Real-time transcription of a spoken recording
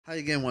Hi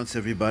again once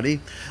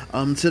everybody.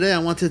 Today I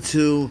wanted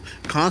to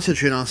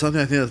concentrate on something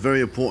I think that's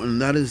very important,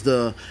 and that is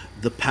the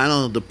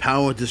panel, the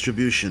power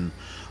distribution,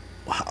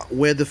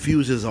 where the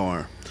fuses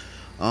are.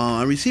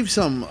 I received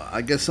some,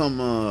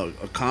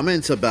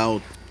 comments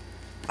about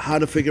how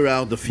to figure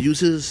out the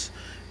fuses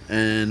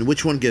and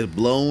which one gets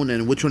blown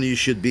and which one you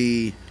should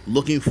be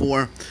looking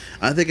for.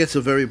 I think it's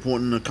a very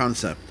important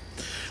concept.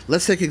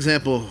 Let's take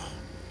example.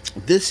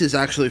 This is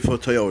actually for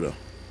Toyota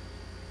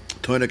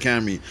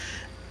Camry,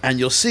 and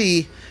you'll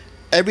see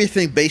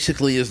everything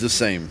basically is the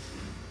same.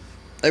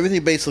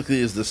 Everything basically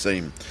is the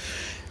same.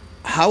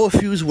 How a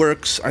fuse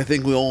works, I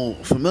think we're all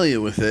familiar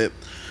with it.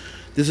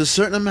 There's a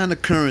certain amount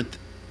of current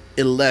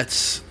it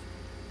lets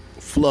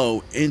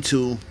flow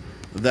into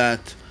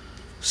that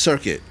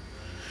circuit.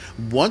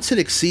 Once it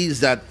exceeds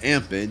that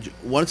ampage,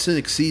 once it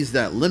exceeds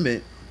that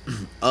limit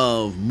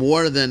of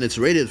more than it's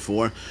rated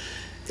for,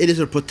 it is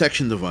a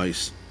protection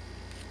device.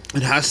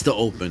 It has to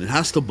open, it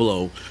has to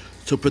blow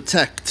to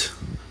protect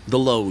the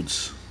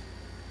loads.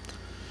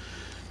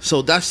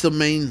 So that's the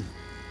main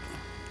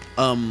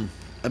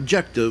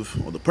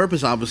objective, or the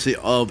purpose obviously,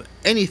 of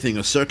anything,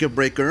 a circuit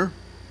breaker,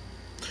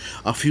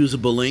 a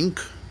fusible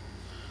link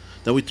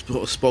that we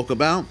spoke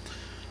about,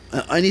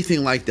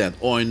 anything like that,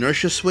 or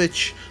inertia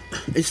switch.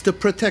 It's to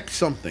protect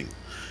something.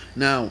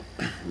 Now,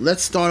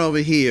 let's start over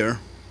here.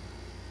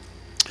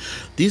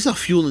 These are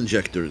fuel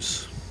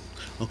injectors.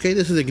 Okay,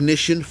 this is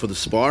ignition for the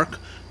spark,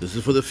 this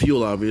is for the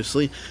fuel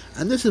obviously,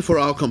 and this is for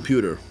our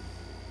computer.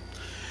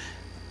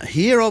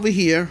 Here, over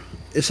here,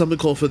 is something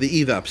called for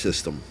the evap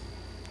system.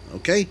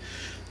 Okay,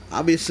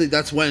 obviously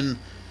that's when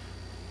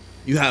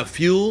you have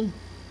fuel.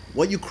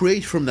 What you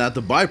create from that,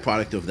 the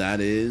byproduct of that,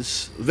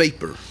 is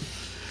vapor.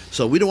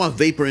 So we don't want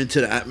vapor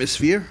into the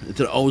atmosphere,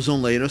 into the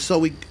ozone layer, so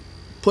we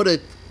put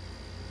it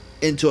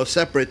into a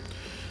separate,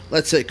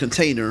 let's say,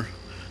 container,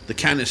 the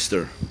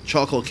canister,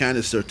 charcoal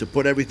canister, to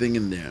put everything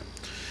in there.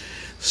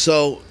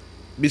 So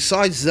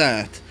besides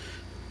that,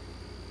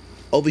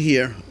 over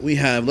here we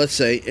have, let's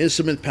say,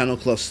 instrument panel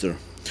cluster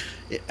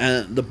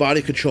and the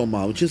body control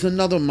module, which is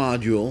another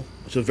module.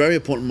 It's a very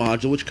important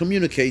module which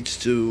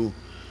communicates to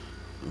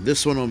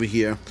this one over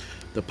here,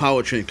 the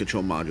powertrain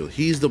control module.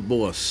 He's the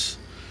boss,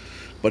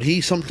 but he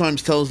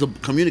sometimes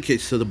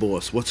communicates to the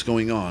boss what's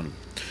going on.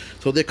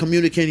 So they're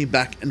communicating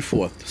back and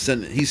forth.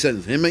 He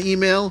sends him an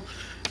email,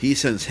 he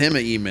sends him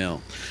an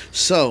email.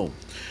 So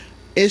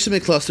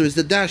instrument cluster is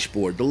the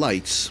dashboard, the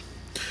lights.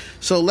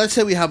 So let's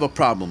say we have a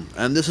problem,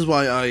 and this is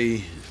why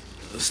I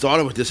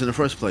started with this in the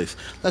first place.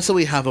 Let's say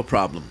we have a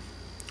problem,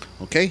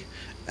 okay,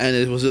 and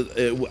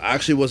it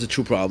actually was a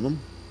true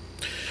problem.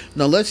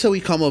 Now let's say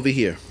we come over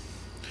here.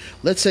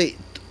 Let's say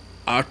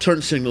our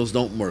turn signals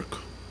don't work.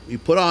 We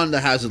put on the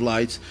hazard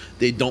lights,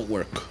 they don't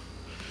work.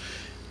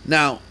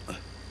 Now,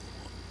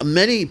 some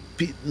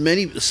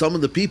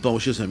of the people, I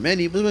should say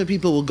many, but many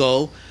people will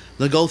go.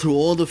 They'll go through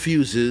all the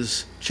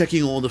fuses,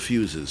 checking all the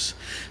fuses.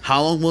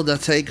 How long will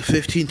that take?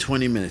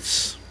 15-20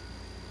 minutes.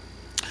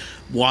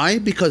 Why?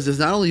 Because there's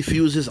not only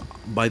fuses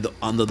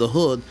under the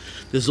hood,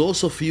 there's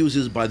also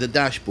fuses by the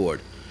dashboard.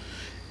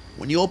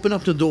 When you open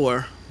up the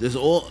door, there's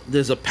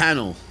a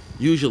panel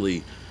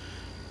usually.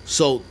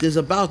 So there's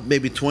about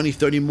maybe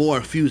 20-30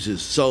 more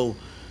fuses. So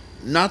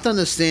not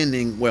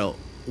understanding, well,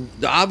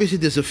 obviously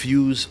there's a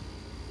fuse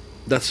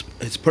that's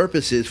its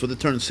purpose is for the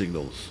turn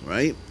signals,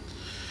 right?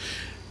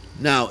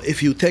 Now,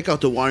 if you take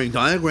out the wiring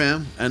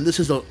diagram, and this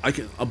is a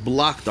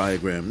block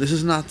diagram. This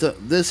is not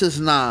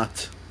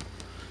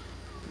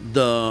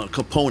the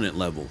component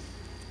level,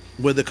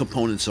 where the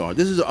components are.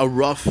 This is a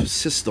rough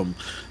system.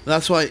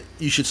 That's why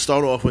you should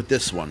start off with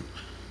this one,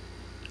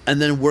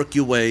 and then work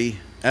your way.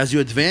 As you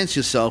advance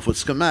yourself with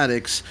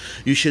schematics,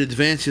 you should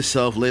advance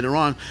yourself later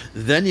on.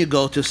 Then you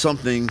go to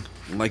something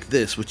like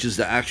this, which is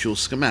the actual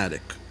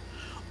schematic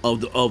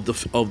of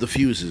the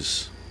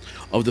fuses,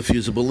 of the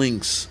fusible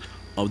links,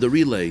 of the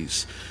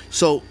relays.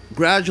 So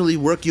gradually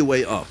work your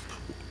way up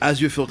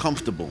as you feel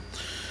comfortable.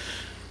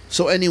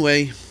 So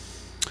anyway,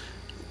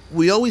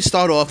 we always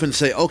start off and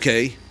say,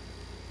 okay,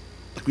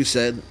 like we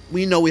said,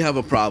 we know we have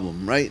a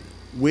problem, right?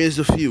 Where's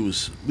the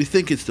fuse? We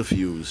think it's the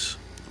fuse,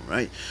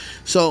 right?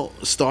 So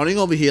starting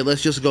over here,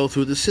 let's just go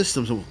through the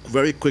systems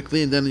very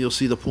quickly, and then you'll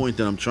see the point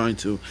that I'm trying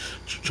to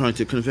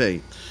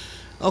convey.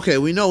 Okay,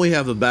 we know we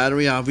have a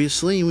battery,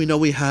 obviously. We know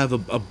we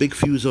have a big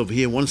fuse over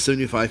here,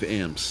 175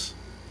 amps.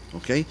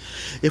 Okay,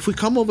 if we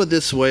come over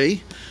this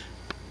way,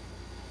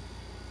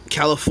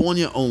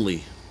 California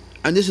only,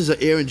 and this is an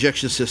air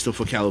injection system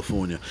for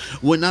California.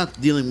 We're not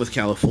dealing with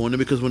California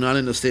because we're not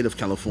in the state of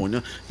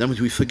California. That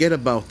means we forget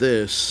about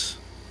this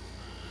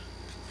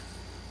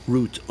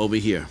route over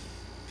here,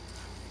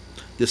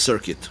 this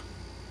circuit.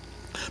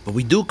 But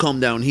we do come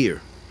down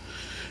here.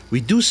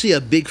 We do see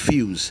a big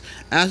fuse.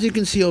 As you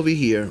can see over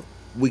here,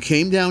 we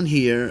came down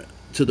here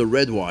to the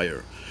red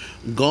wire.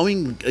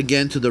 Going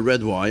again to the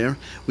red wire,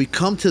 we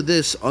come to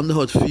this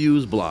underhood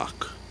fuse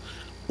block.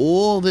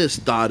 All this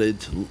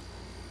dotted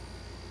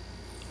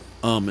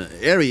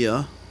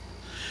area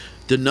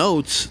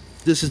denotes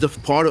this is the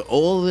part of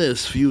all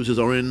this fuses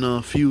are in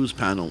a fuse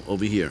panel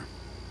over here.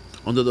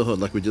 under the hood,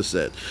 like we just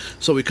said.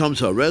 So we come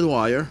to a red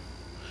wire.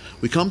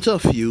 We come to a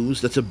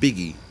fuse. That's a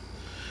biggie.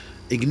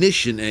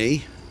 Ignition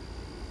A.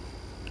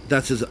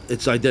 That's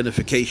its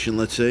identification,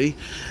 let's say.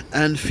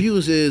 And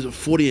fuse is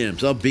 40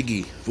 amps, a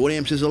biggie. 40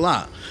 amps is a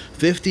lot.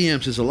 50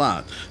 amps is a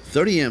lot.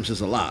 30 amps is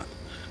a lot.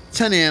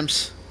 10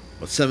 amps,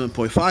 but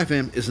 7.5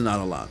 amp is not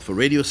a lot for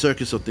radio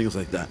circuits or things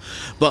like that.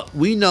 But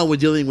we know we're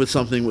dealing with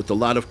something with a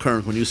lot of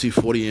current when you see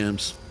 40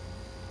 amps.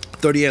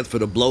 30 amps for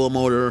the blower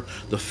motor,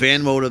 the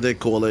fan motor they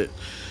call it.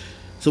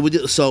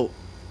 So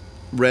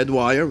red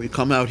wire, we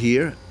come out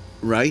here,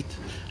 right?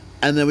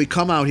 And then we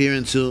come out here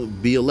into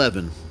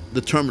B11, the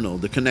terminal,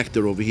 the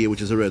connector over here,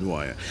 which is a red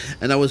wire.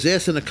 And I was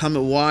asked in a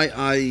comment why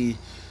I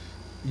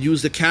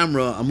use the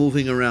camera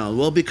moving around.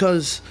 Well,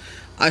 because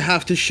I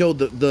have to show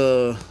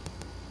the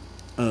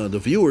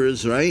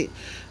viewers, right,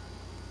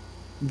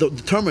 the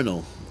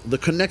terminal, the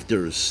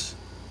connectors.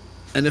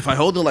 And if I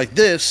hold it like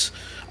this,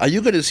 are you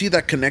going to see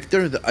that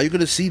connector? Are you going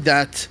to see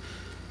that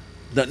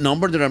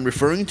number that I'm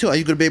referring to? Are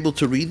you going to be able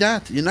to read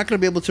that? You're not going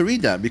to be able to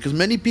read that because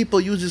many people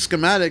use the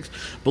schematics,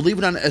 believe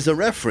it or not, as a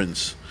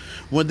reference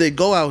when they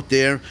go out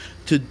there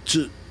to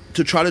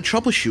try to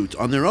troubleshoot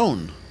on their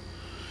own.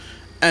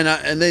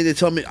 And they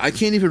tell me, I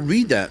can't even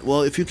read that.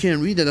 Well, if you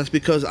can't read that, that's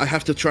because I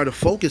have to try to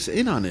focus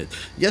in on it.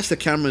 Yes, the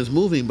camera is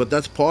moving, but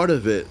that's part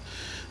of it.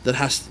 That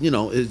has,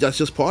 that's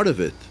just part of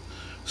it.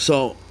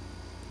 So,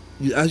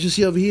 as you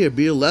see over here,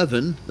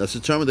 B11, that's the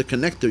term of the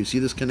connector. You see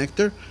this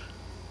connector?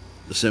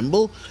 The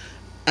symbol?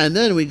 And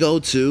then we go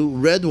to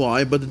red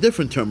wire, but a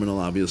different terminal,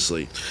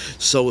 obviously.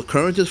 So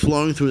current is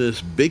flowing through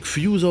this big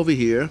fuse over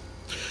here.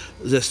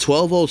 There's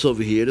 12 volts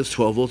over here. There's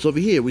 12 volts over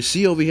here. We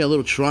see over here a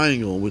little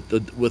triangle with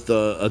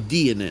a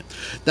D in it.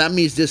 That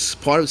means this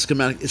part of the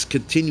schematic is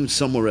continued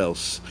somewhere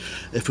else.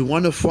 If we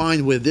want to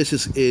find where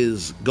this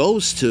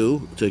goes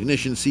to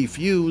ignition C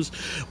fuse,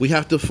 we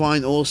have to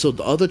find also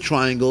the other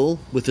triangle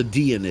with a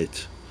D in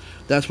it.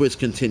 That's where it's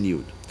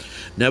continued.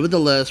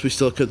 Nevertheless, we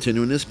still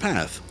continue in this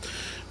path.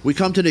 We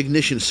come to the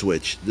ignition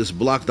switch. This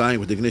block diagram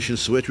with the ignition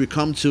switch. We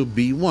come to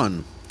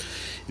B1.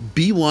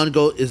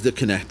 B1 is the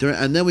connector,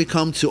 and then we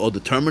come to the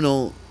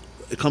terminal.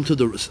 Come to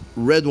the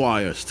red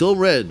wire, still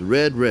red.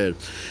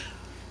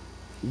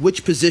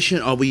 Which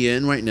position are we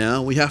in right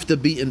now? We have to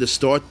be in the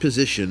start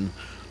position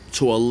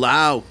to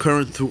allow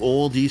current through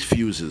all these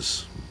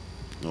fuses.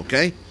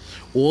 Okay,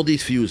 all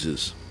these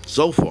fuses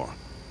so far.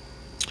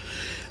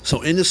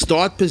 So in the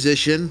start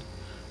position,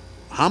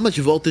 how much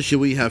voltage should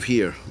we have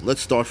here?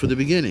 Let's start from the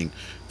beginning.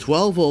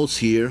 12 volts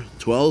here,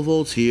 12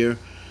 volts here.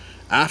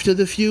 After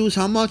the fuse,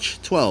 how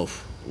much?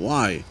 12.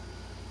 Why?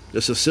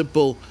 Just a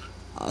simple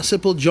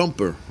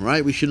jumper,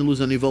 right? We shouldn't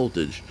lose any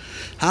voltage.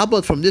 How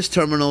about from this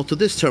terminal to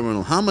this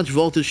terminal? How much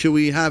voltage should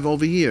we have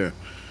over here?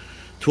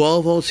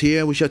 12 volts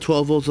here, we should have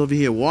 12 volts over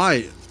here.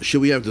 Why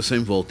should we have the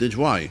same voltage?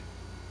 Why?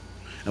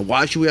 And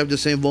why should we have the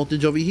same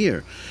voltage over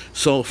here?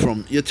 So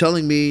you're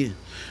telling me,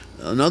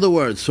 in other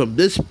words, from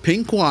this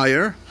pink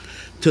wire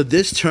to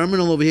this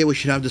terminal over here, we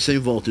should have the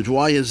same voltage.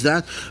 Why is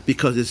that?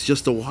 Because it's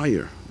just a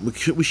wire.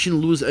 We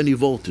shouldn't lose any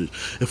voltage.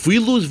 If we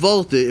lose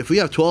voltage, if we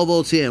have 12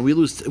 volts here and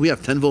we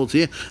have 10 volts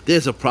here,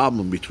 there's a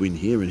problem between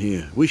here and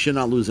here. We should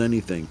not lose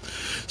anything.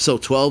 So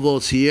 12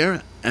 volts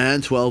here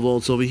and 12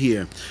 volts over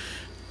here.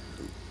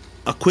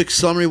 A quick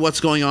summary of what's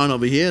going on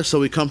over here. So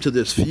we come to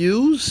this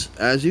fuse.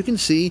 As you can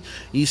see,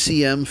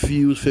 ECM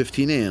fuse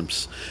 15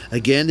 amps.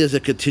 Again, there's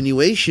a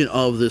continuation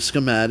of the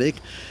schematic.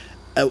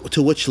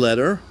 To which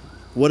letter?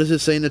 What does it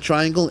say in the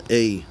triangle?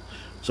 A.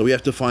 So we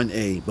have to find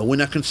A. But we're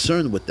not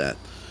concerned with that.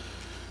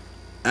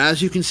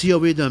 As you can see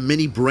over here, there are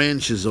many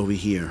branches over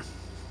here.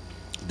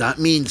 That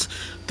means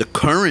the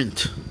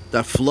current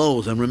that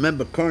flows, and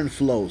remember, current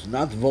flows,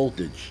 not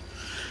voltage.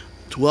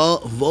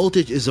 12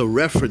 voltage is a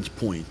reference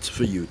point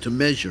for you to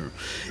measure.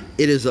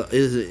 It is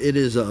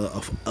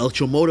a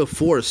automotive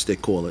force, they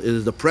call it. It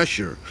is the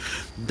pressure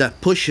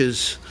that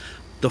pushes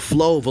the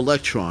flow of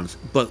electrons.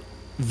 But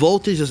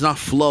voltage does not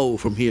flow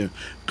from here.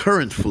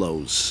 Current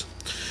flows.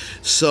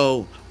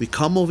 So we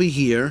come over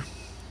here.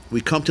 We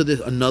come to this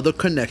another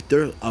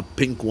connector, a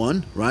pink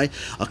one, right?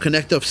 A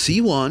connector of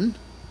C1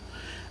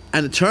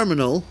 and a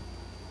terminal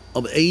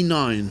of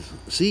A9.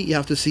 See, you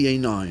have to see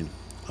A9,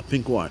 a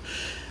pink wire.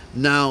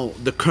 Now,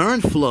 the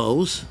current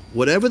flows,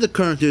 whatever the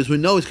current is, we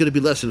know it's going to be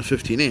less than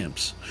 15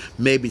 amps.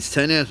 Maybe it's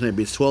 10 amps,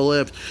 maybe it's 12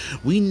 amps.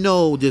 We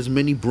know there's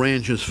many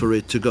branches for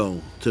it to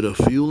go. To the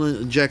fuel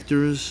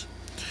injectors,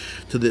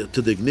 to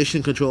the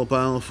ignition control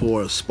panel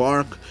for a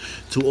spark,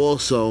 to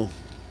also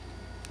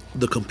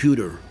the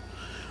computer.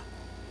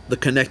 The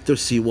connector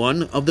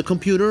C1 of the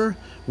computer.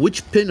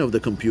 Which pin of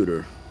the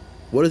computer?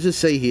 What does it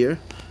say here?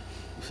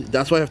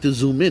 That's why I have to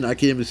zoom in. I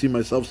can't even see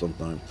myself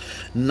sometimes.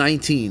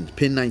 19,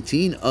 pin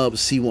 19 of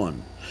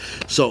C1.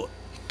 So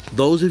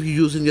those of you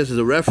using this as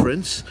a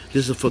reference,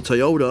 this is for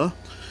Toyota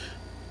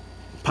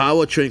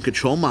powertrain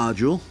control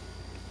module.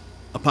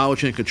 A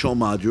powertrain control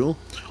module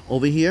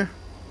over here.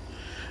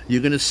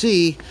 You're going to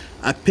see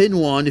at pin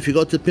 1, if you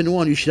go to pin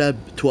 1, you should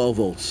have 12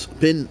 volts.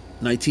 Pin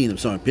 19, I'm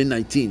sorry, pin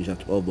 19, you should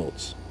have 12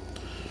 volts.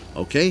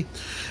 Okay?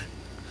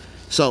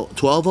 So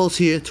 12 volts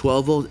here,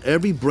 12 volts.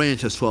 Every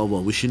branch has 12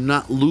 volts. We should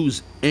not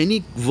lose any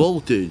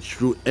voltage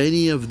through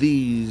any of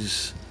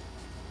these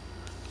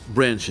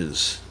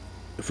branches.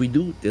 If we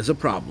do, there's a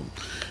problem.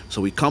 So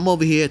we come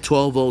over here,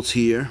 12 volts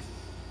here,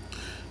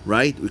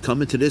 right? We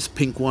come into this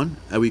pink one,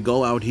 and we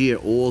go out here,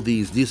 all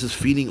these. This is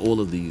feeding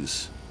all of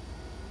these.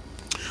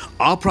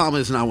 Our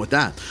problem is not with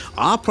that.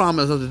 Our problem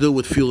has nothing to do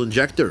with fuel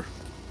injector.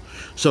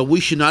 So we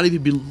should not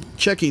even be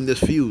checking this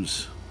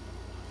fuse.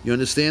 You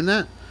understand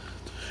that?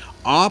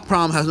 Our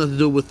problem has nothing to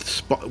do with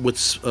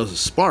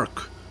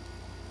spark.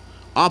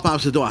 Our problem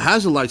has to do with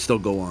hazard lights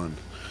don't go on.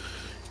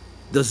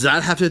 Does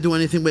that have to do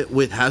anything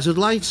with hazard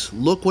lights?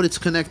 Look what it's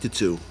connected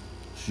to.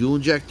 Fuel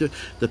injector,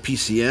 the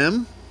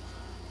PCM,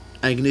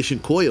 ignition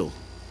coil.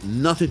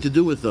 Nothing to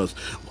do with those.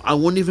 I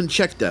wouldn't even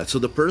check that. So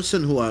the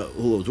person who I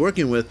was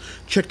working with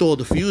checked all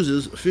the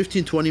fuses.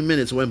 15-20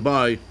 minutes went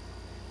by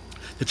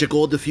to check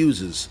all the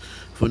fuses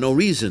for no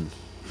reason,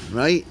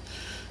 right?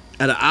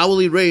 At an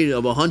hourly rate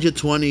of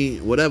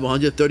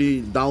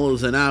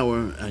 $130 an hour,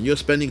 and you're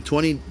spending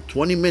 20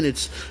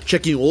 minutes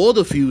checking all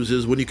the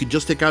fuses when you could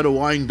just take out a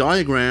wiring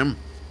diagram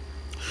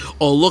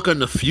or look on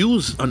the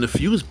fuse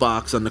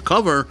box on the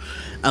cover,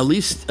 at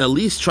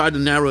least try to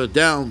narrow it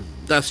down.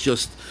 That's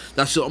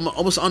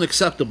almost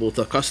unacceptable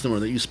to a customer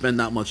that you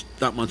spend that much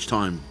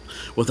time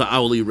with an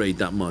hourly rate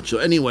that much. So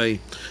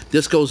anyway,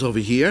 this goes over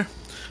here,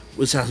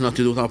 which has nothing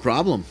to do with our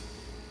problem.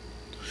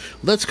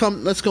 Let's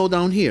go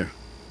down here.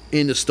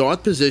 In the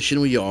start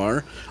position, we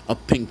are a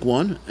pink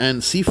one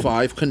and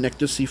C5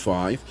 connector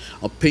C5,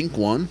 a pink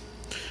one,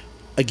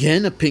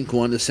 again a pink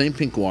one, the same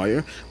pink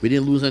wire. We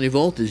didn't lose any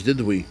voltage, did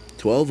we?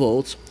 12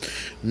 volts.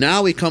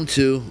 Now we come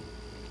to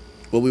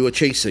what we were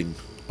chasing,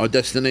 our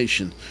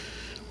destination.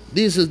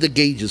 These are the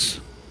gauges.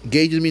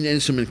 Gauges mean the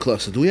instrument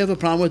cluster. Do we have a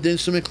problem with the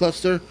instrument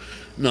cluster?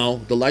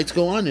 No, the lights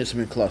go on the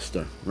instrument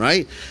cluster,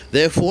 right?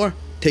 Therefore,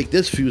 take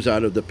this fuse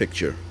out of the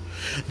picture.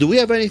 Do we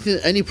have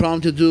any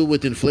problem to do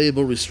with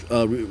inflatable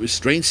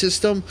restraint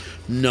system?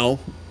 No.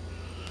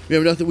 We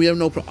have nothing. We have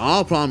no problem.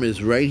 Our problem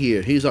is right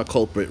here. He's our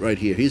culprit right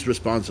here. He's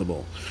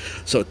responsible.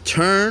 So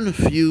turn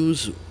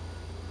fuse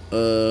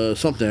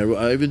something.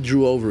 I even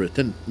drew over it.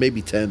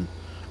 Maybe 10.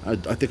 I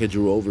think I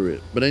drew over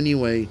it. But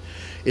anyway,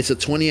 it's a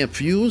 20 amp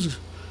fuse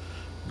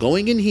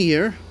going in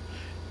here.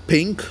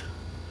 Pink.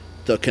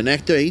 The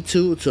connector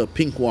A2. It's a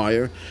pink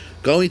wire.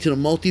 Going to the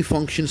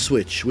multifunction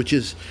switch, which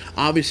is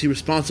obviously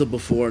responsible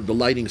for the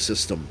lighting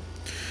system,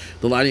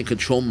 the lighting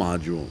control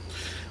module.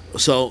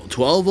 So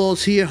 12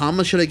 volts here. How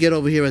much should I get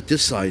over here at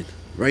this side?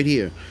 Right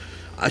here.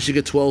 I should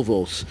get 12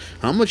 volts.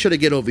 How much should I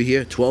get over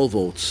here? 12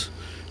 volts.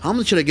 How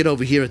much should I get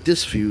over here at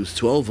this fuse?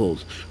 12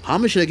 volts. How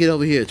much should I get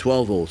over here?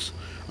 12 volts.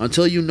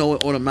 Until you know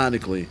it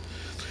automatically.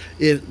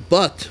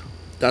 But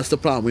that's the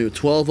problem. We have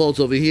 12 volts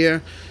over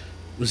here,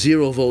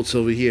 0 volts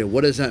over here.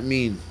 What does that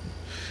mean?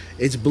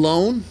 It's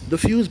blown, the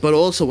fuse, but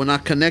also we're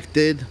not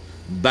connected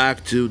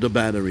back to the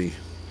battery.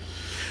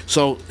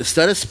 So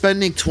instead of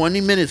spending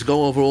 20 minutes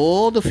go over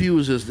all the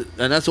fuses,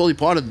 and that's only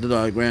part of the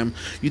diagram,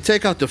 you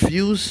take out the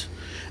fuse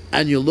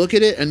and you look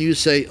at it and you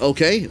say,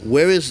 okay,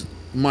 where is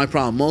my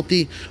problem?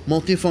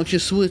 Multi-function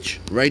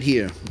switch right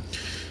here.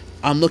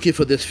 I'm looking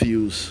for this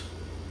fuse,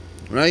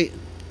 right?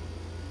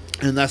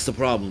 And that's the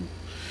problem.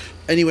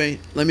 Anyway,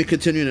 let me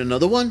continue in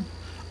another one.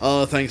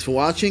 Thanks for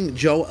watching.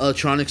 Joe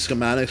Electronic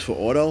Schematics for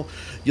Auto.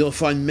 You'll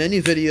find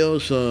many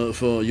videos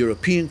for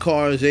European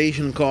cars,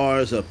 Asian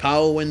cars,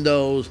 power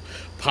windows,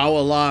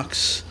 power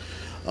locks.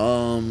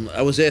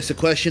 I was asked a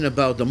question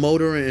about the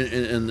motor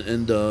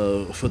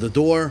for the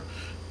door.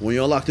 When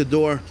you unlock the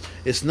door,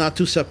 it's not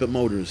two separate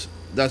motors.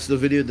 That's the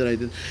video that I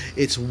did.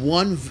 It's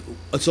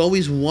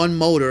always one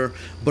motor,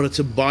 but it's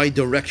a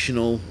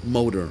bi-directional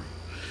motor.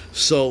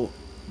 So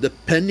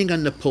depending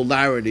on the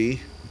polarity,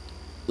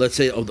 let's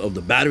say of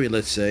the battery,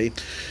 let's say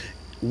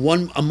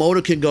a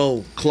motor can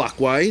go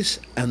clockwise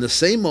and the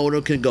same motor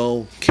can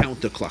go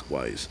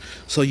counterclockwise.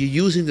 So you're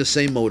using the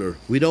same motor.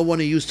 We don't want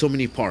to use too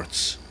many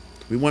parts.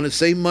 We want to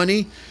save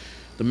money.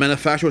 The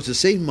manufacturer wants to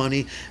save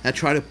money and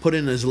try to put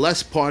in as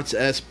less parts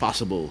as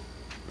possible,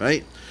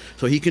 right?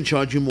 So he can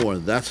charge you more.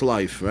 That's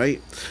life, right?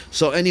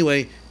 So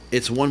anyway,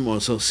 it's one more.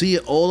 So see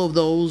all of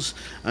those.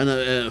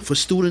 And for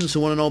students who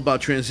want to know about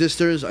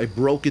transistors, I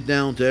broke it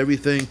down to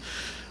everything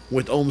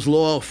with Ohm's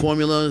law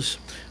formulas.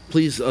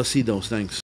 Please see those. Thanks.